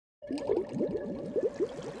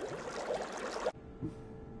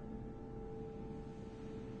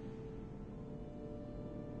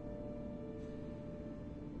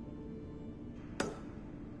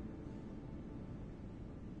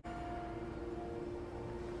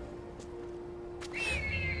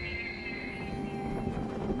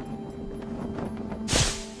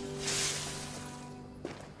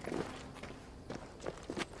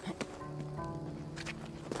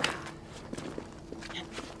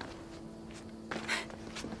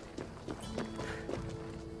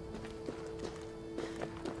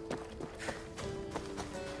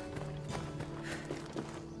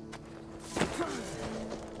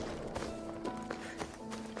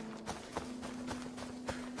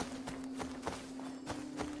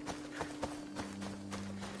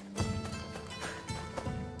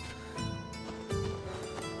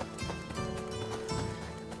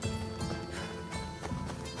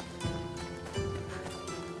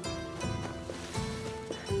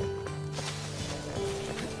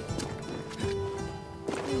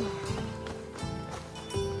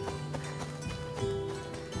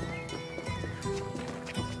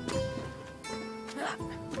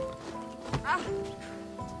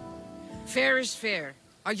Fair is fair.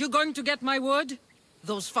 Are you going to get my wood?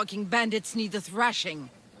 Those fucking bandits need a thrashing.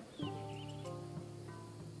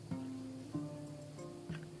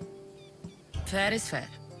 Fair is fair.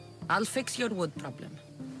 I'll fix your wood problem.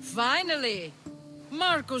 Finally!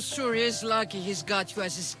 Marcos sure is lucky he's got you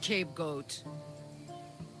as his scapegoat.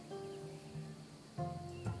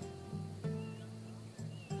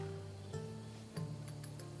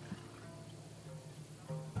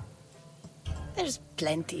 There's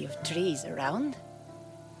plenty of trees around.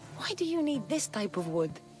 Why do you need this type of wood?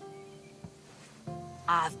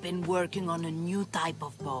 I've been working on a new type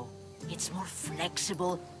of bow. It's more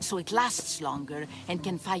flexible, so it lasts longer and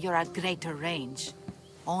can fire at greater range.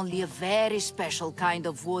 Only a very special kind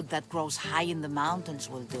of wood that grows high in the mountains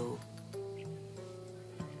will do.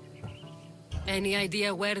 Any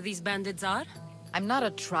idea where these bandits are? I'm not a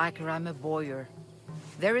tracker, I'm a boyer.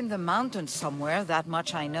 They're in the mountains somewhere, that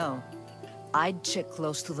much I know. I'd check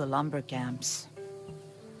close to the lumber camps.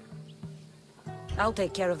 I'll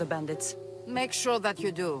take care of the bandits. Make sure that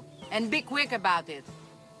you do, and be quick about it.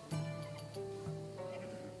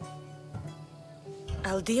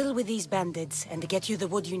 I'll deal with these bandits and get you the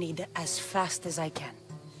wood you need as fast as I can.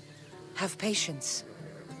 Have patience.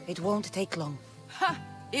 It won't take long. Ha!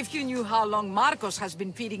 If you knew how long Marcos has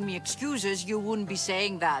been feeding me excuses, you wouldn't be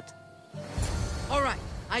saying that. All right,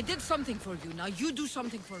 I did something for you, now you do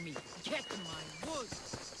something for me. Get my wood!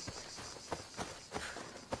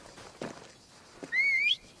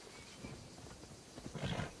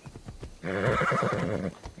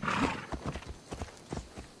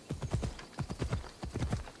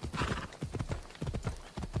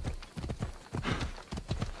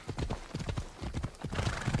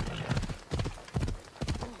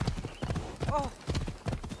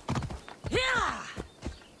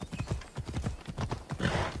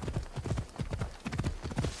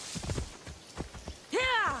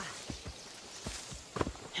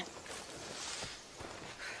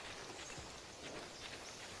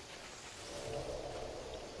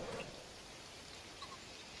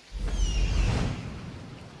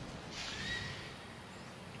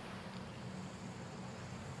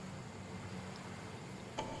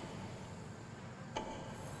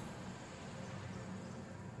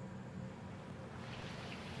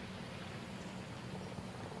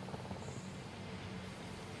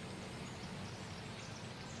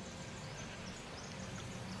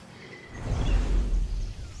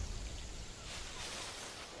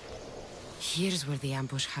 Here's where the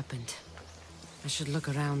ambush happened. I should look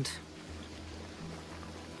around.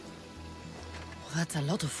 Oh, that's a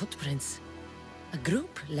lot of footprints. A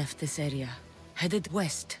group left this area, headed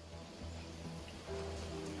west.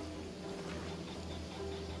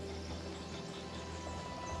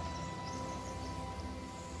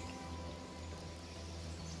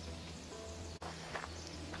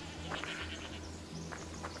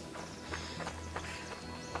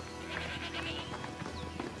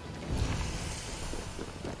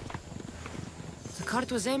 The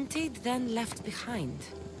cart was emptied, then left behind.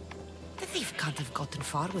 The thief can't have gotten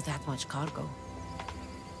far with that much cargo.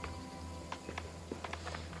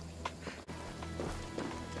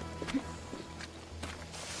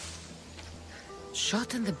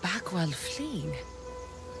 Shot in the back while fleeing.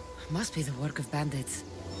 Must be the work of bandits.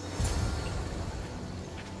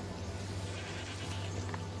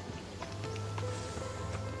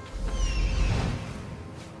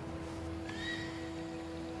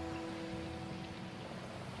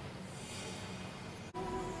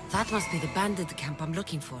 That must be the bandit camp I'm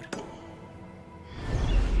looking for.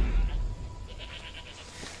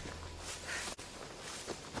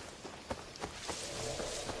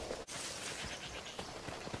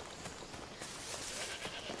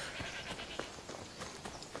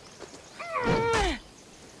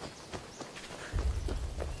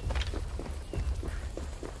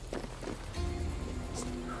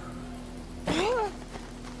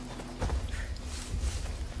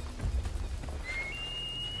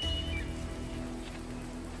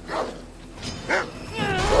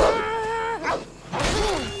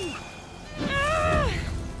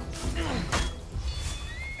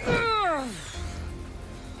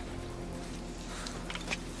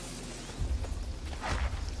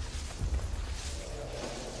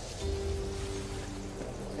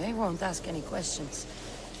 They won't ask any questions.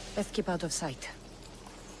 Let's keep out of sight.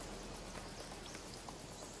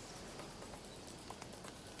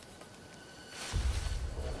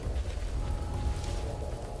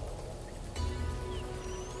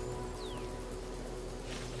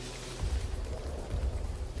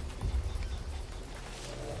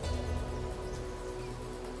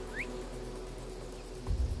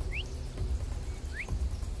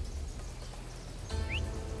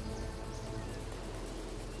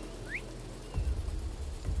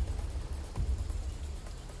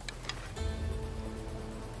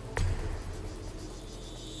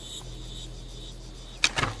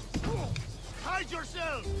 Hide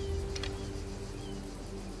yourself!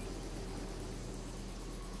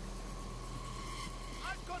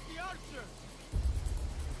 I've got the archer!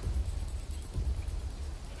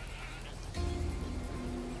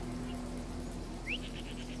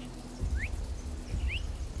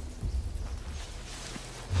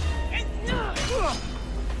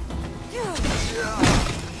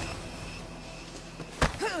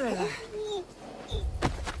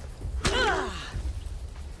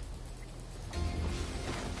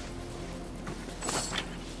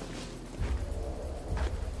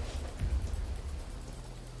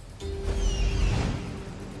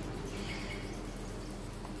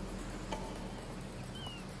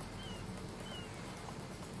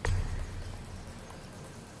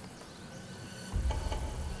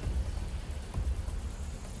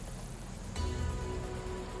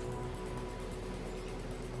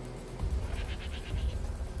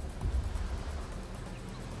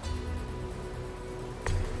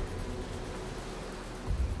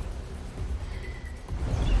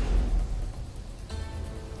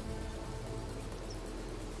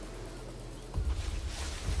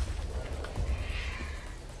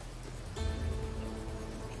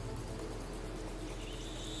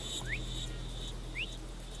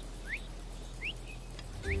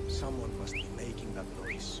 Someone must be making that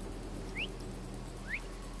noise.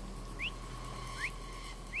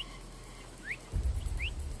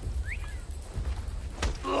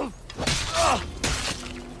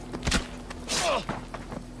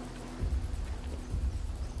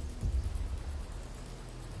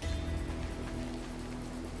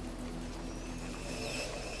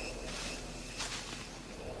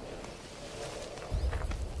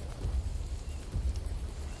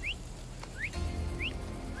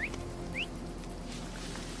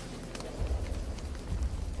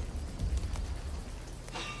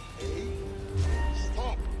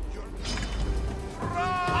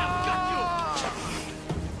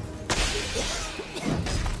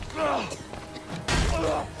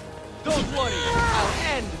 Don't worry,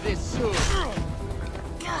 I'll end this soon.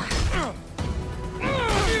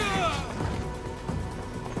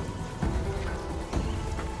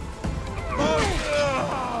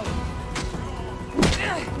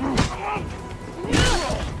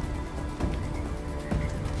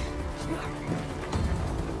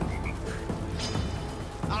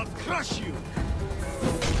 I'll crush you!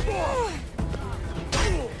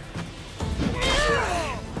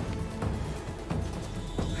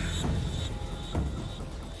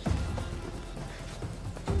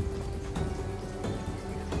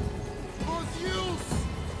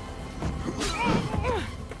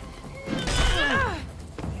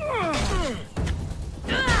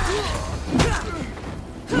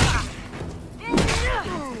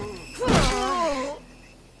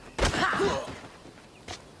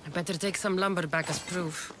 Better take some lumber back as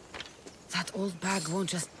proof. That old bag won't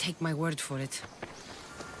just take my word for it.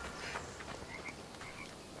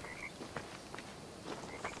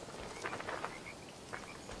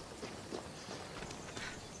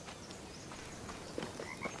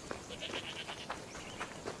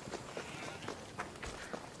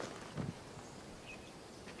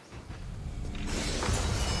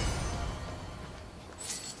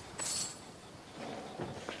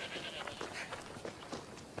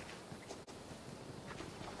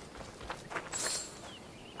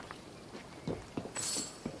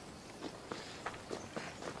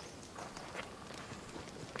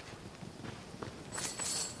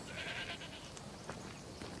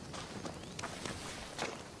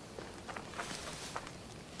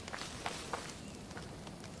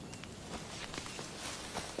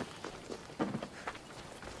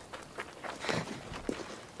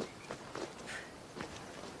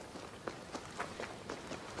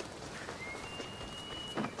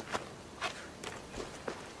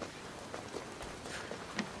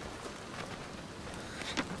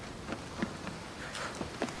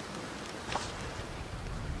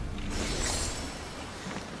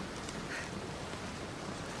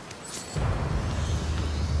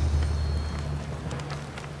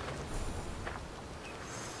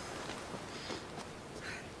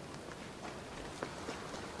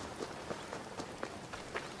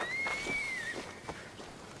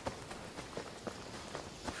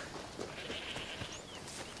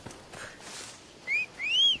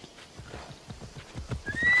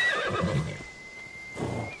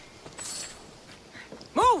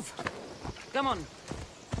 Come on.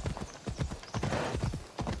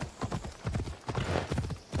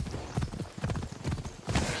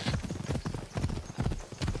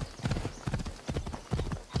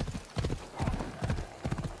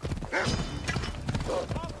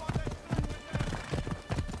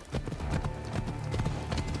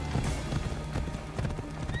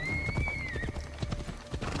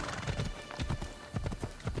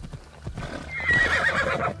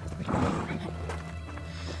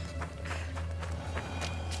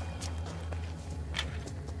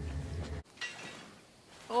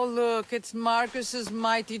 Oh, look, it's Marcus's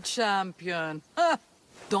mighty champion. Ha!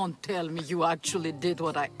 Don't tell me you actually did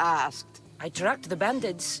what I asked. I tracked the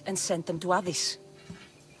bandits and sent them to Odyssey.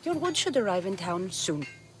 Your wood should arrive in town soon.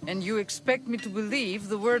 And you expect me to believe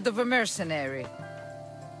the word of a mercenary?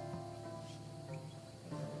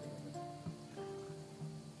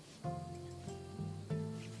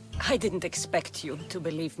 I didn't expect you to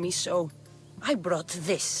believe me, so I brought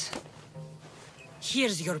this.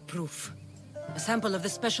 Here's your proof. A sample of the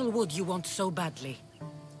special wood you want so badly.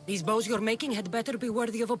 These bows you're making had better be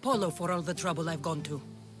worthy of Apollo for all the trouble I've gone to.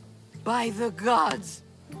 By the gods!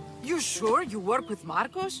 You sure you work with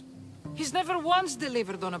Marcos? He's never once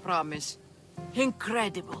delivered on a promise.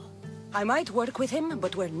 Incredible. I might work with him,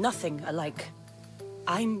 but we're nothing alike.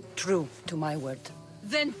 I'm true to my word.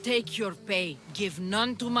 Then take your pay. Give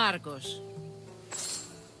none to Marcos.